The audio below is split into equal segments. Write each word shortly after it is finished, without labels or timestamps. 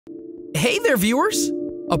Hey there, viewers!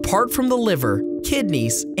 Apart from the liver,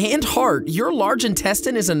 kidneys, and heart, your large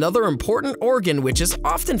intestine is another important organ which is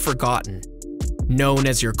often forgotten. Known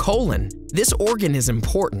as your colon, this organ is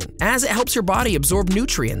important as it helps your body absorb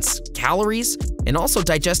nutrients, calories, and also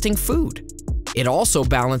digesting food. It also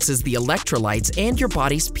balances the electrolytes and your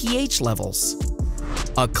body's pH levels.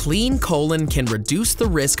 A clean colon can reduce the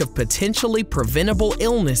risk of potentially preventable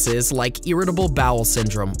illnesses like irritable bowel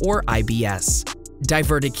syndrome or IBS,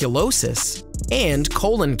 diverticulosis, and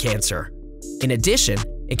colon cancer. In addition,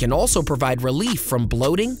 it can also provide relief from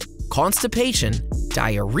bloating, constipation,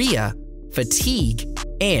 diarrhea, fatigue,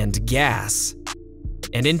 and gas.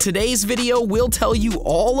 And in today's video, we'll tell you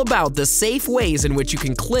all about the safe ways in which you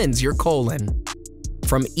can cleanse your colon.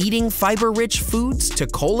 From eating fiber-rich foods to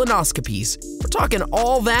colonoscopies, we're talking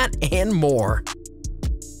all that and more.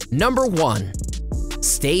 Number 1.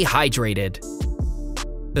 Stay hydrated.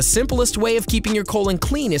 The simplest way of keeping your colon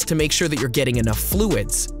clean is to make sure that you're getting enough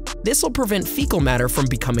fluids. This will prevent fecal matter from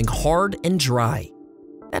becoming hard and dry.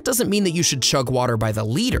 That doesn't mean that you should chug water by the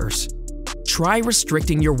liters. Try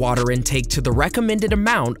restricting your water intake to the recommended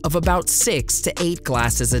amount of about 6 to 8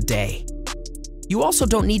 glasses a day. You also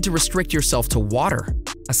don't need to restrict yourself to water.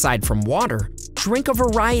 Aside from water, drink a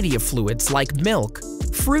variety of fluids like milk,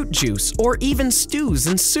 fruit juice, or even stews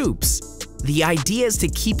and soups. The idea is to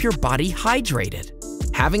keep your body hydrated.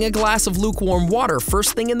 Having a glass of lukewarm water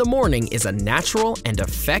first thing in the morning is a natural and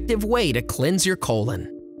effective way to cleanse your colon.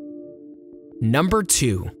 Number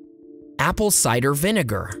 2. Apple cider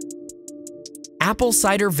vinegar. Apple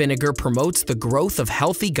cider vinegar promotes the growth of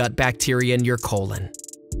healthy gut bacteria in your colon.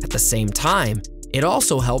 At the same time, it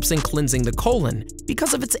also helps in cleansing the colon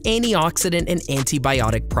because of its antioxidant and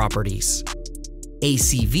antibiotic properties.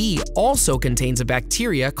 ACV also contains a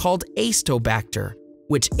bacteria called Acetobacter,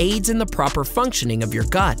 which aids in the proper functioning of your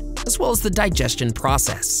gut, as well as the digestion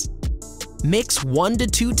process. Mix 1 to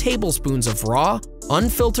 2 tablespoons of raw,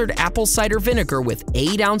 unfiltered apple cider vinegar with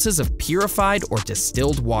 8 ounces of purified or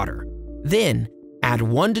distilled water. Then, add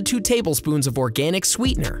 1 to 2 tablespoons of organic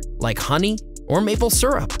sweetener, like honey or maple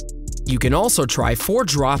syrup. You can also try 4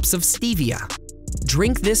 drops of stevia.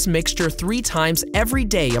 Drink this mixture 3 times every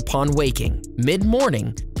day upon waking,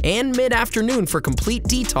 mid-morning, and mid-afternoon for complete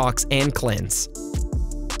detox and cleanse.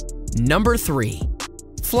 Number 3.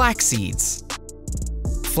 Flax seeds.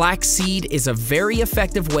 Flaxseed is a very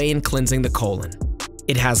effective way in cleansing the colon.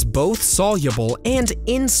 It has both soluble and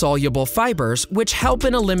insoluble fibers which help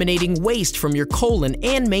in eliminating waste from your colon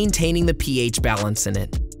and maintaining the pH balance in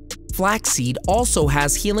it. Flaxseed also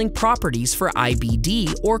has healing properties for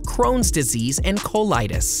IBD or Crohn's disease and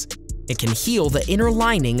colitis. It can heal the inner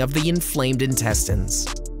lining of the inflamed intestines.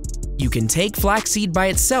 You can take flaxseed by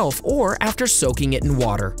itself or after soaking it in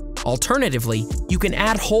water. Alternatively, you can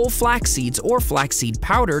add whole flax seeds or flaxseed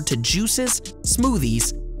powder to juices,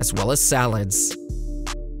 smoothies, as well as salads.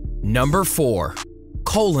 Number 4.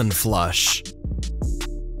 Colon flush.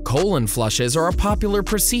 Colon flushes are a popular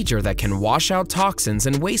procedure that can wash out toxins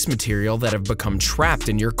and waste material that have become trapped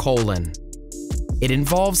in your colon. It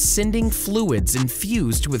involves sending fluids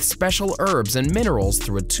infused with special herbs and minerals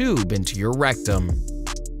through a tube into your rectum.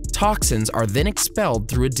 Toxins are then expelled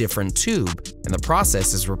through a different tube, and the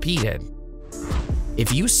process is repeated.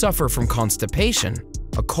 If you suffer from constipation,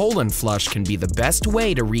 a colon flush can be the best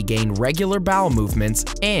way to regain regular bowel movements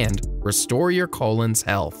and restore your colon's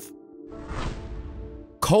health.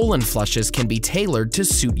 Colon flushes can be tailored to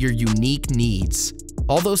suit your unique needs.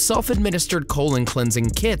 Although self-administered colon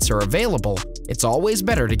cleansing kits are available, it's always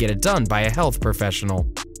better to get it done by a health professional.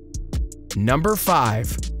 Number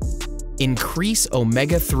 5. Increase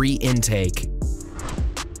omega-3 intake.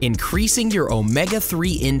 Increasing your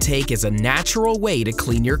omega-3 intake is a natural way to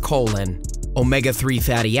clean your colon. Omega-3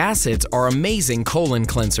 fatty acids are amazing colon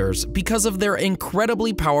cleansers because of their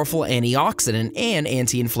incredibly powerful antioxidant and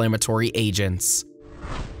anti-inflammatory agents.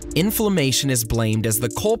 Inflammation is blamed as the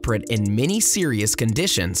culprit in many serious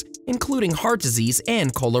conditions, including heart disease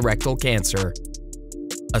and colorectal cancer.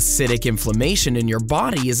 Acidic inflammation in your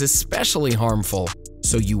body is especially harmful,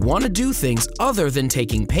 so you want to do things other than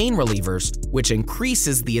taking pain relievers, which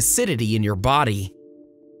increases the acidity in your body.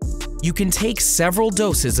 You can take several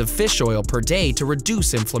doses of fish oil per day to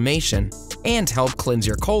reduce inflammation and help cleanse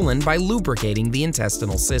your colon by lubricating the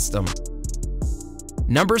intestinal system.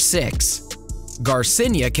 Number 6.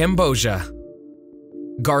 Garcinia Cambogia.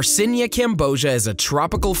 Garcinia Cambogia is a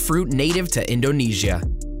tropical fruit native to Indonesia.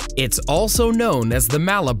 It's also known as the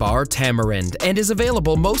Malabar tamarind and is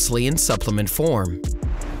available mostly in supplement form.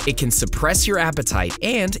 It can suppress your appetite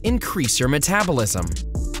and increase your metabolism.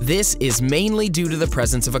 This is mainly due to the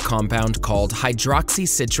presence of a compound called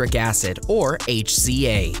hydroxycitric acid, or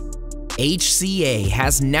HCA. HCA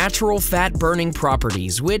has natural fat-burning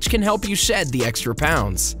properties which can help you shed the extra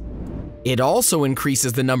pounds. It also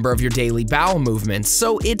increases the number of your daily bowel movements,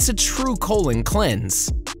 so it's a true colon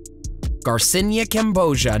cleanse. Garcinia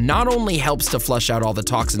Cambogia not only helps to flush out all the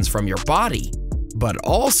toxins from your body, but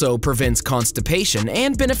also prevents constipation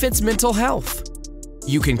and benefits mental health.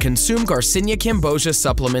 You can consume Garcinia Cambogia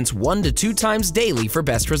supplements 1 to 2 times daily for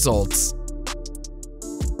best results.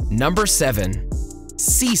 Number 7.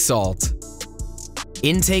 Sea salt.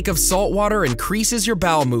 Intake of salt water increases your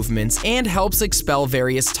bowel movements and helps expel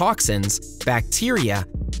various toxins, bacteria,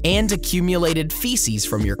 and accumulated feces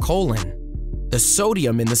from your colon. The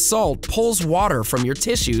sodium in the salt pulls water from your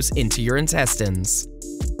tissues into your intestines.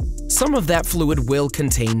 Some of that fluid will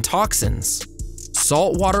contain toxins.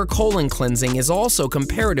 Saltwater colon cleansing is also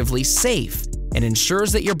comparatively safe and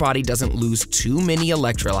ensures that your body doesn't lose too many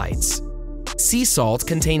electrolytes. Sea salt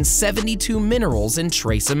contains 72 minerals in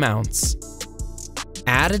trace amounts.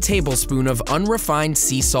 Add a tablespoon of unrefined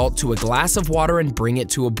sea salt to a glass of water and bring it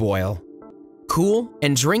to a boil. Cool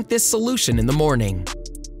and drink this solution in the morning.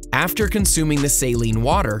 After consuming the saline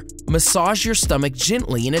water, massage your stomach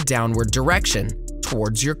gently in a downward direction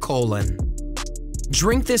towards your colon.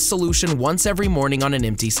 Drink this solution once every morning on an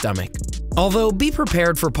empty stomach. Although be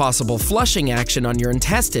prepared for possible flushing action on your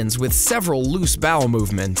intestines with several loose bowel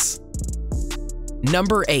movements.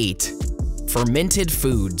 Number 8. Fermented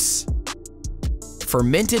foods.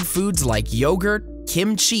 Fermented foods like yogurt,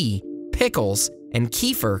 kimchi, pickles, and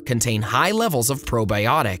kefir contain high levels of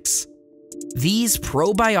probiotics. These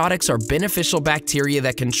probiotics are beneficial bacteria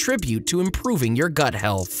that contribute to improving your gut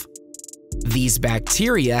health. These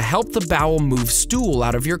bacteria help the bowel move stool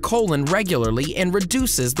out of your colon regularly and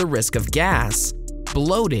reduces the risk of gas,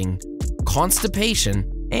 bloating,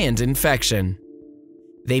 constipation, and infection.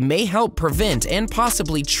 They may help prevent and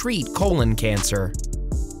possibly treat colon cancer.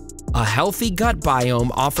 A healthy gut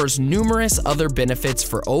biome offers numerous other benefits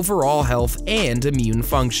for overall health and immune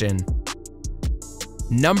function.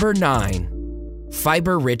 Number 9.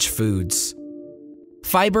 Fiber-rich foods.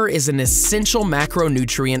 Fiber is an essential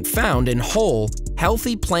macronutrient found in whole,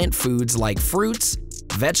 healthy plant foods like fruits,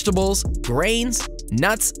 vegetables, grains,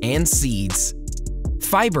 nuts, and seeds.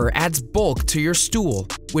 Fiber adds bulk to your stool,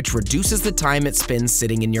 which reduces the time it spends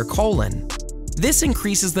sitting in your colon. This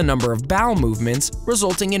increases the number of bowel movements,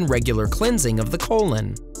 resulting in regular cleansing of the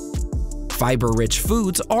colon. Fiber-rich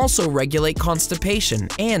foods also regulate constipation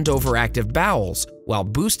and overactive bowels while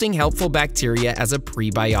boosting helpful bacteria as a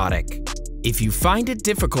prebiotic. If you find it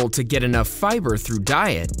difficult to get enough fiber through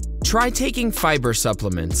diet, try taking fiber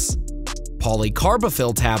supplements,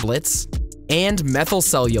 polycarbophyl tablets, and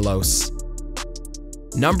methylcellulose.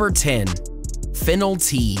 Number 10. Fennel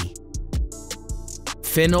tea.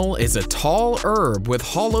 Fennel is a tall herb with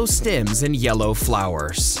hollow stems and yellow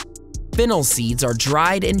flowers. Fennel seeds are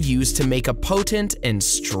dried and used to make a potent and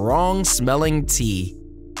strong-smelling tea.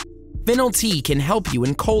 Fennel tea can help you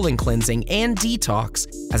in colon cleansing and detox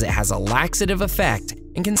as it has a laxative effect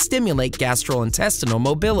and can stimulate gastrointestinal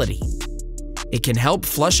mobility. It can help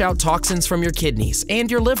flush out toxins from your kidneys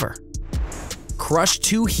and your liver. Crush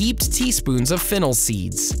 2 heaped teaspoons of fennel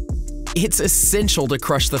seeds. It's essential to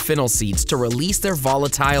crush the fennel seeds to release their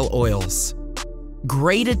volatile oils.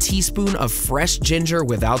 Grate a teaspoon of fresh ginger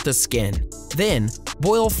without the skin. Then,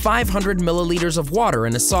 boil 500 milliliters of water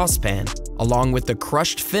in a saucepan, along with the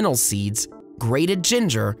crushed fennel seeds, grated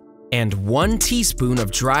ginger, and 1 teaspoon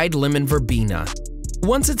of dried lemon verbena.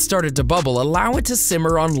 Once it's started to bubble, allow it to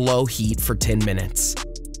simmer on low heat for 10 minutes.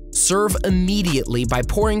 Serve immediately by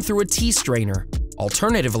pouring through a tea strainer.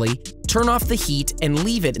 Alternatively, turn off the heat and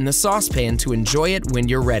leave it in the saucepan to enjoy it when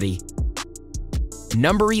you're ready.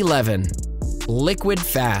 Number 11. Liquid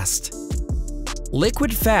fast.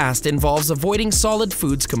 Liquid fast involves avoiding solid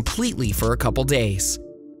foods completely for a couple days.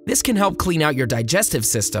 This can help clean out your digestive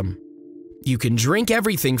system. You can drink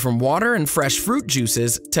everything from water and fresh fruit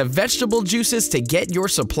juices to vegetable juices to get your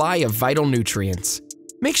supply of vital nutrients.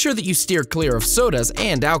 Make sure that you steer clear of sodas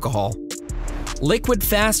and alcohol. Liquid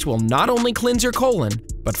fast will not only cleanse your colon,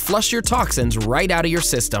 but flush your toxins right out of your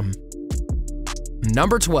system.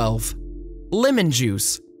 Number 12. Lemon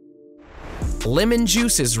juice. Lemon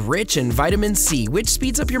juice is rich in vitamin C, which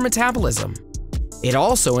speeds up your metabolism. It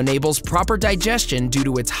also enables proper digestion due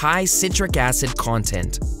to its high citric acid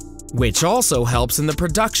content, which also helps in the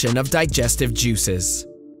production of digestive juices.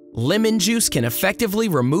 Lemon juice can effectively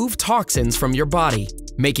remove toxins from your body,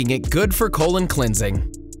 making it good for colon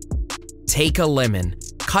cleansing. Take a lemon,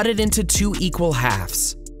 cut it into 2 equal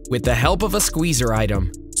halves. With the help of a squeezer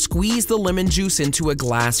item, squeeze the lemon juice into a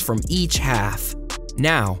glass from each half.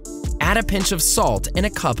 Now, add a pinch of salt and a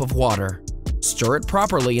cup of water. Stir it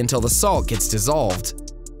properly until the salt gets dissolved.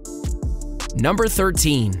 Number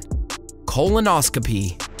 13.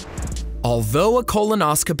 Colonoscopy. Although a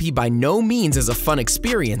colonoscopy by no means is a fun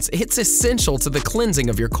experience, it's essential to the cleansing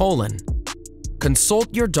of your colon.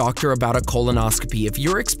 Consult your doctor about a colonoscopy if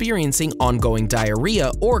you're experiencing ongoing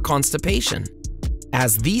diarrhea or constipation,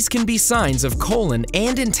 as these can be signs of colon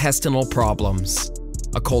and intestinal problems.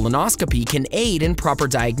 A colonoscopy can aid in proper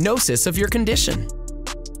diagnosis of your condition.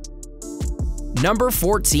 Number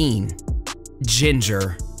 14.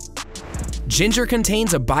 Ginger. Ginger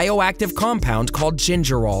contains a bioactive compound called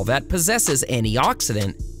gingerol that possesses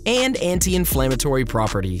antioxidant and anti-inflammatory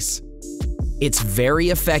properties. It's very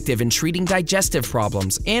effective in treating digestive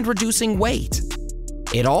problems and reducing weight.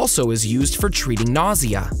 It also is used for treating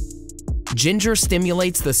nausea. Ginger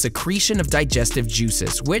stimulates the secretion of digestive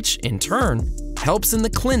juices, which, in turn, helps in the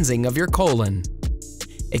cleansing of your colon.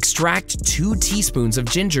 Extract 2 teaspoons of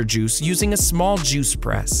ginger juice using a small juice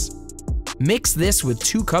press. Mix this with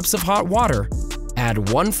 2 cups of hot water. Add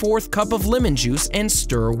 1/4 cup of lemon juice and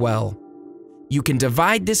stir well. You can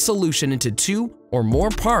divide this solution into 2 or more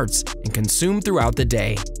parts and consume throughout the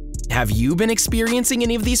day. Have you been experiencing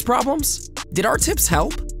any of these problems? Did our tips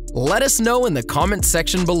help? Let us know in the comment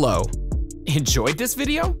section below. Enjoyed this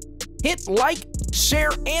video? Hit like,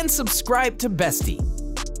 share, and subscribe to Bestie.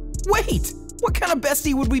 Wait, what kind of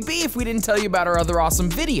Bestie would we be if we didn't tell you about our other awesome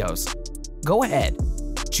videos? Go ahead,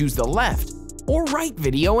 choose the left or right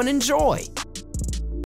video and enjoy.